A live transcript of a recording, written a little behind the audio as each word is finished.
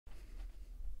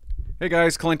Hey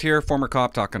guys, Clint here, former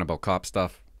cop talking about cop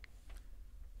stuff.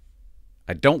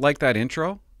 I don't like that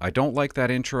intro. I don't like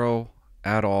that intro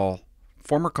at all.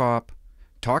 Former cop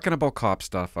talking about cop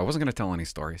stuff. I wasn't going to tell any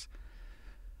stories.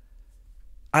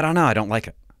 I don't know. I don't like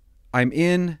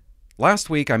it.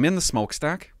 Last week, I'm in the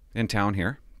smokestack in town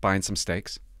here, buying some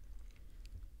steaks.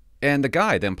 And the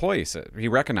guy, the employee, he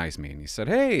recognized me and he said,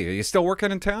 "Hey, are you still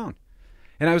working in town?"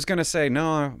 And I was going to say,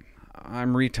 "No,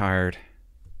 I'm retired."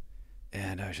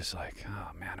 And I was just like, oh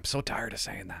man, I'm so tired of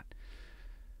saying that.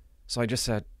 So I just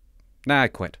said, "Nah, I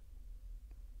quit."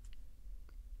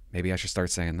 Maybe I should start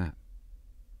saying that.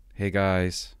 Hey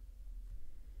guys,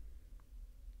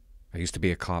 I used to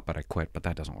be a cop, but I quit, but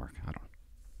that doesn't work.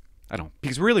 I don't.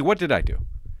 Because really, what did I do?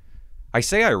 I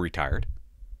say I retired,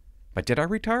 but did I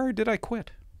retire or did I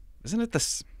quit? Isn't it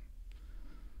this?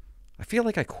 I feel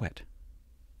like I quit.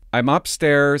 I'm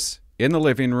upstairs in the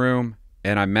living room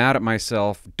and I'm mad at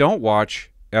myself. Don't watch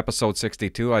episode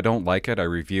 62. I don't like it. I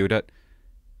reviewed it.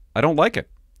 I don't like it.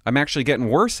 I'm actually getting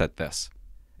worse at this.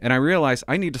 And I realize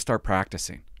I need to start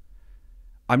practicing.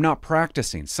 I'm not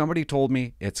practicing. Somebody told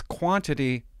me it's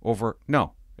quantity over...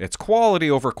 No, it's quality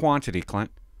over quantity,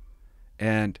 Clint.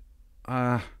 And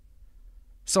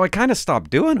so I kind of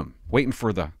stopped doing them, waiting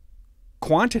for the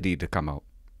quantity to come out.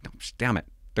 Damn it.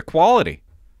 The quality.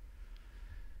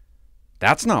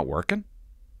 That's not working.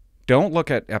 Don't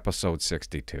look at episode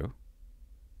 62.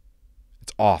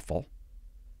 It's awful.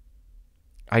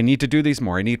 I need to do these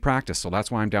more. I need practice, so that's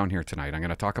why I'm down here tonight. I'm going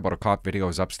to talk about a cop video. I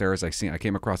was upstairs. I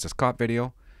came across this cop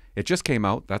video. It just came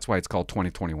out. That's why it's called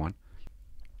 2021.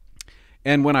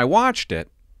 And when I watched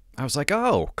it, I was like,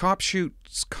 oh, cop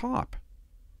shoots cop.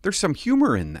 There's some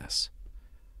humor in this.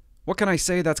 What can I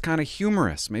say that's kind of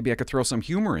humorous? Maybe I could throw some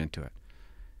humor into it.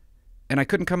 And I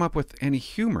couldn't come up with any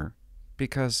humor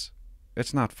because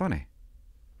it's not funny.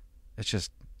 It's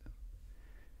just...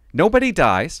 Nobody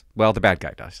dies. Well, the bad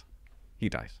guy dies. He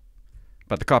dies.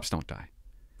 But the cops don't die.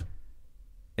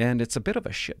 And it's a bit of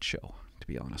a shit show, to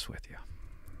be honest with you.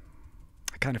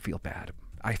 I kind of feel bad.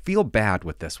 I feel bad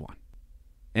with this one.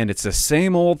 And it's the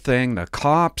same old thing. The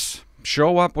cops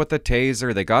show up with a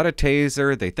taser. They got a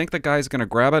taser. They think the guy's going to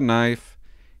grab a knife.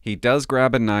 He does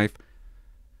grab a knife.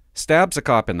 Stabs a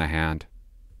cop in the hand.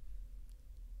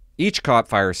 Each cop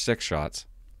fires 6 shots.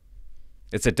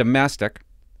 It's a domestic.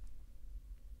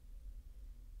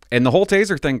 And the whole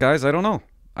taser thing, guys, I don't know.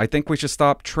 I think we should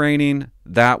stop training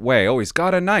that way. Oh, he's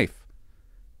got a knife.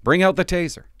 Bring out the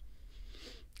taser.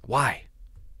 Why?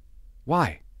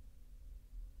 Why?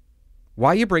 Why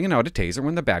are you bringing out a taser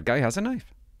when the bad guy has a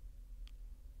knife?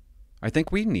 I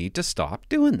think we need to stop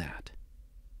doing that.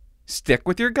 Stick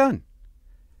with your gun.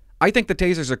 I think the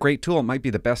taser's a great tool. It might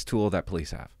be the best tool that police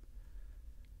have.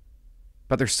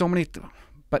 But there's so many...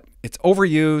 But it's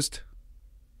overused.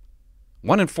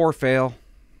 1 in 4 fail.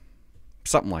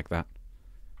 Something like that.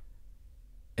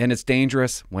 And it's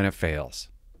dangerous when it fails.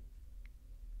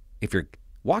 If you're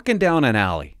walking down an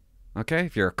alley, okay?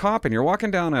 If you're a cop and you're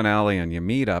walking down an alley and you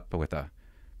meet up with a,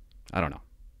 I don't know,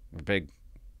 a big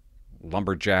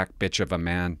lumberjack bitch of a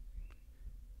man,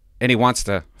 and he wants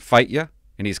to fight you,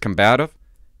 and he's combative,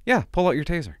 yeah, pull out your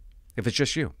taser. If it's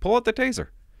just you, pull out the taser.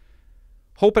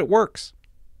 Hope it works.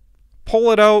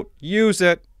 Pull it out, use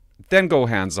it, then go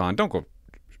hands-on. Don't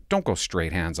go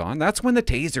straight hands-on. That's when the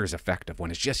taser is effective,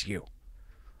 when it's just you.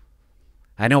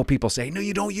 I know people say, no,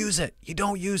 you don't use it. You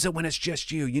don't use it when it's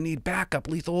just you. You need backup,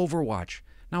 lethal overwatch.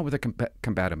 Not with a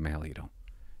combative male, you don't.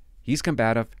 He's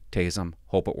combative, tase him,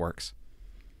 hope it works.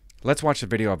 Let's watch the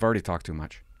video. I've already talked too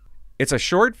much. It's a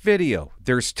short video.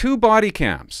 There's 2 body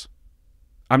cams.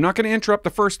 I'm not going to interrupt the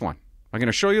first one. I'm going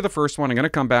to show you the first one. I'm going to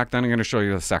come back, then I'm going to show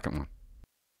you the second one.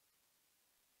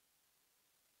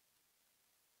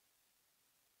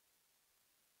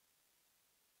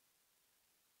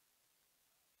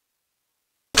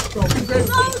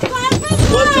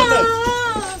 What's in there?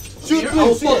 Shoot me.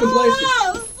 I'll fucking blast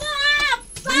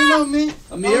it. Do you know me?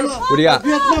 Amir? What do you got?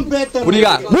 Vietnam veteran. What do you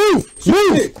got? Move!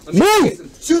 Move!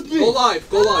 Move! Shoot me. Go live,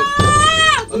 go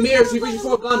live. Amir, see reaching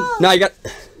for a gun. Now you got...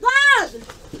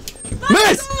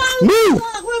 Miss! Move!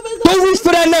 Don't reach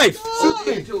for that knife! Shoot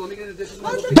me.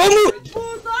 Don't move!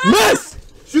 Miss!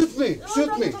 Shoot me.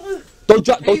 Shoot me. Don't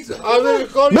drop... Don't... I will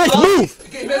call you. Miss, move!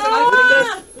 Okay, here's a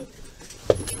knife.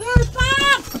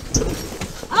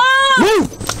 Move!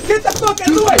 Get the fuck out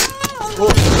of the way!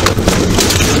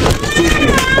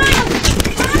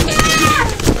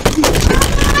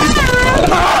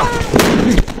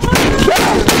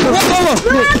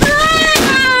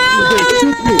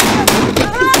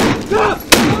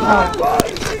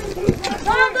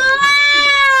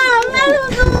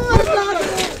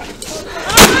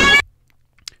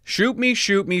 Shoot me,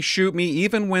 shoot me, shoot me.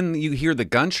 Even when you hear the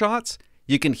gunshots,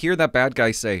 you can hear that bad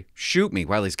guy say, shoot me,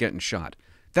 while he's getting shot.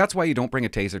 That's why you don't bring a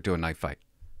taser to a knife fight.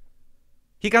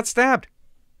 He got stabbed.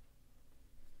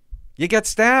 You get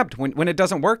stabbed when it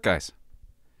doesn't work, guys.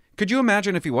 Could you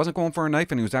imagine if he wasn't going for a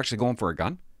knife and he was actually going for a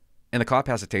gun? And the cop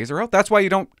has a taser out? That's why you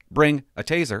don't bring a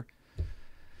taser.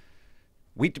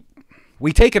 We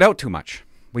take it out too much.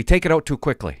 We take it out too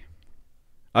quickly.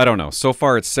 I don't know. So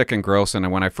far, it's sick and gross. And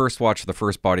when I first watched the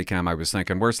first body cam, I was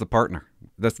thinking, where's the partner?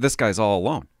 This guy's all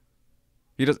alone.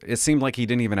 It seemed like he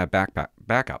didn't even have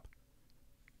backup.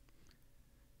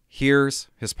 Here's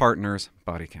his partner's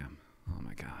body cam. Oh,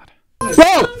 my God.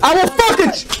 Bro, I will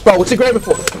fucking... Bro, what's he grabbing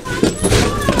for?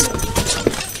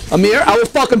 Amir, I will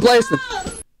fucking blast him.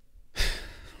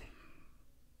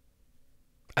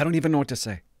 I don't even know what to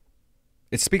say.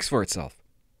 It speaks for itself.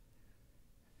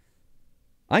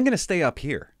 I'm going to stay up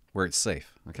here where it's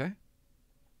safe, okay?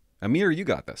 Amir, you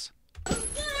got this.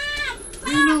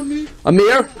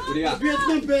 Amir? What do you got?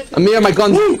 Amir, my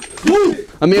gun's...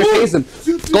 Amir, tase him.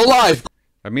 Go live.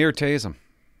 Amir, tase him.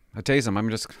 I tase him. I'm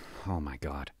just... Oh, my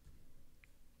God.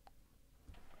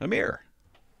 Amir,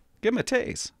 give him a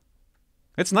tase.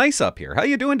 It's nice up here. How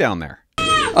you doing down there?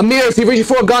 Amir, is he reaching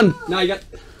for a gun? Now you got...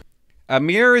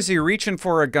 Amir, is he reaching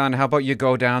for a gun? How about you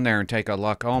go down there and take a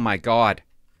look? Oh, my God.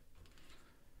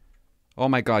 Oh,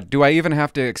 my God. Do I even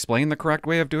have to explain the correct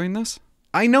way of doing this?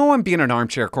 I know I'm being an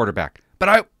armchair quarterback,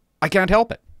 but I can't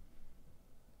help it.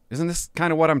 Isn't this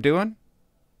kind of what I'm doing?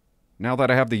 Now that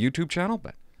I have the YouTube channel,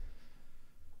 but...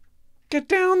 Get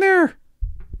down there.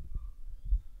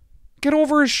 Get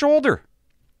over his shoulder.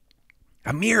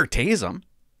 Amir, tase him.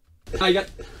 Now you got...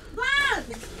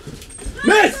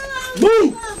 Miss!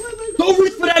 Move! Don't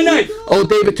reach for that knife! Oh,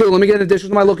 David, too. Let me get an addition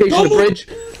to my location, the bridge.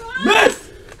 Miss!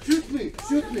 Shoot me!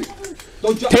 Shoot me!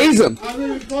 Don't jump. Tase him.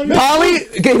 Polly,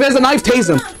 if there's a knife, tase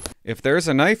him. If there's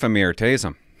a knife, Amir, tase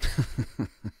him.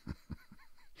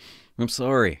 I'm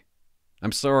sorry.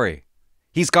 I'm sorry.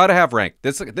 He's got to have rank.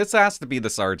 This has to be the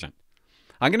sergeant.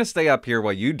 I'm going to stay up here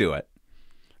while you do it.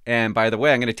 And by the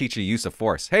way, I'm going to teach you use of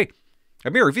force. Hey,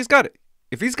 Amir, if he's got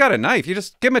a knife, you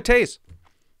just give him a tase.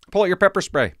 Pull out your pepper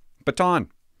spray,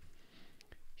 baton.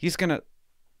 He's going to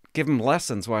give him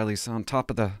lessons while he's on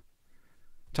top of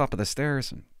the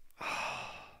stairs. And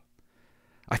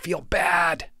I feel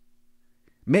bad.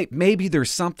 Maybe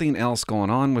there's something else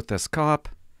going on with this cop.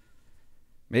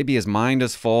 Maybe his mind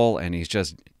is full and he's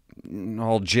just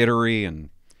all jittery and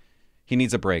he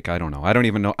needs a break. I don't know. I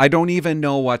don't even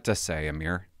know what to say,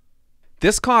 Amir.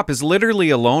 This cop is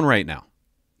literally alone right now.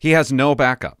 He has no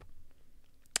backup.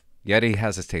 Yet he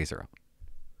has his taser up.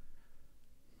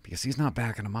 Because he's not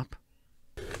backing him up.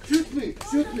 Shoot me!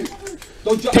 Shoot me!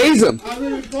 Don't jump. Tase him.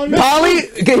 Polly,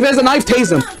 if there's a knife,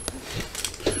 tase him.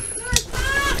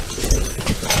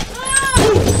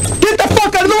 Get the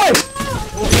fuck out of the way!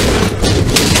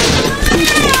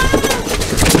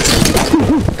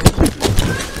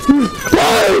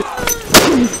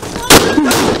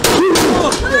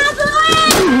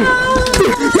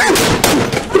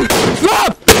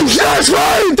 Stop! Shots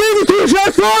fired! David, two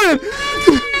shots fired!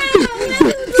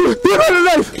 Get rid of the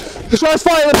knife! Shots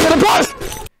fired! Let's get a bus!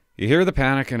 You hear the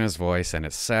panic in his voice, and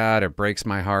it's sad. It breaks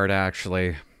my heart,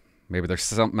 actually. Maybe there's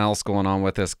something else going on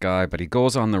with this guy, but he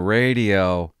goes on the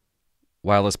radio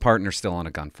while his partner's still in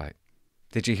a gunfight.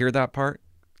 Did you hear that part?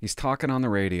 He's talking on the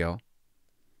radio,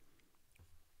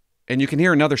 and you can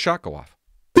hear another shot go off.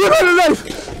 Get rid of the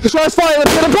knife! Shots fired!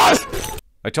 Let's get a bus!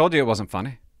 I told you it wasn't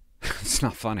funny. It's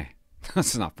not funny.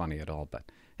 It's not funny at all, but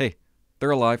hey,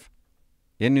 they're alive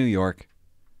in New York.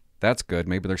 That's good.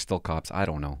 Maybe they're still cops. I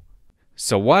don't know.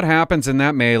 So what happens in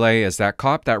that melee is that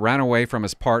cop that ran away from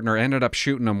his partner ended up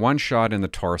shooting him one shot in the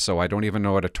torso. I don't even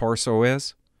know what a torso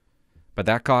is, but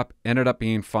that cop ended up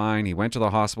being fine. He went to the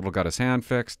hospital, got his hand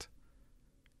fixed,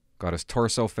 got his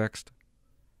torso fixed,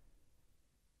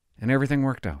 and everything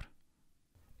worked out.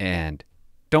 And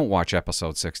don't watch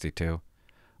episode 62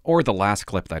 or the last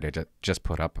clip that I just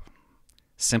put up.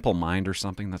 Simple Mind or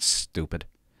something. That's stupid.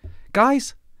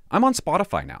 Guys, I'm on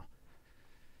Spotify now.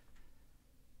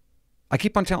 I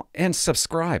keep on telling, and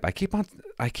subscribe. I keep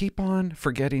on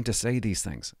forgetting to say these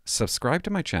things. Subscribe to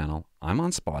my channel. I'm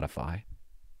on Spotify.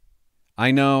 I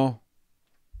know.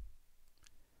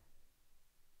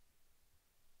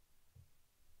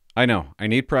 I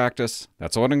need practice.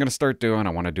 That's what I'm going to start doing.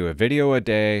 I want to do a video a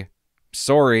day.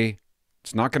 Sorry.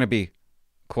 It's not going to be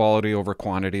quality over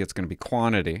quantity. It's going to be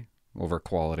quantity over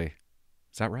quality.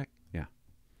 Is that right? Yeah.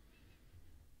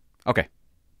 Okay.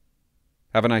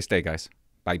 Have a nice day, guys.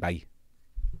 Bye-bye.